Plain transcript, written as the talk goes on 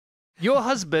Your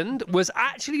husband was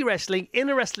actually wrestling in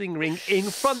a wrestling ring in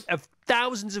front of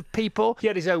thousands of people. He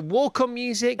had his own walk-on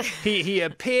music. He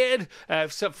appeared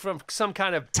from some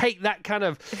kind of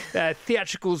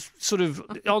theatrical sort of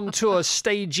on-tour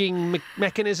staging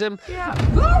mechanism. Yeah.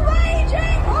 The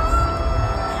Raging Horne!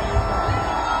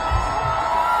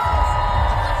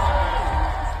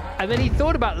 And then he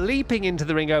thought about leaping into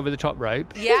the ring over the top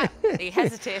rope. Yeah, he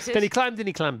hesitated. Then he climbed and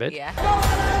he clambered. Yeah.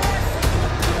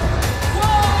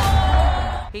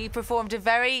 He performed a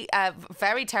very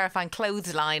terrifying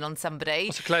clothesline on somebody.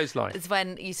 What's a clothesline? It's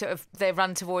when they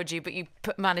run towards you, but you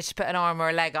manage to put an arm or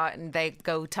a leg out and they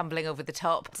go tumbling over the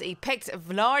top. So he picked a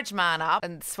large man up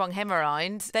and swung him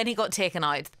around. Then he got taken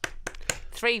out.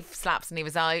 3 slaps and he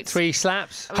was out. 3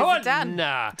 slaps? Done.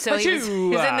 So he was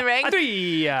in the ring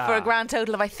for a grand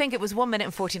total of, I think it was 1 minute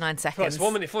and 49 seconds. Well, it's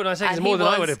 1 minute and 49 seconds, more than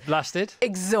I would have lasted.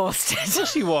 Exhausted. Of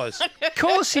course he was. Of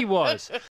course he was.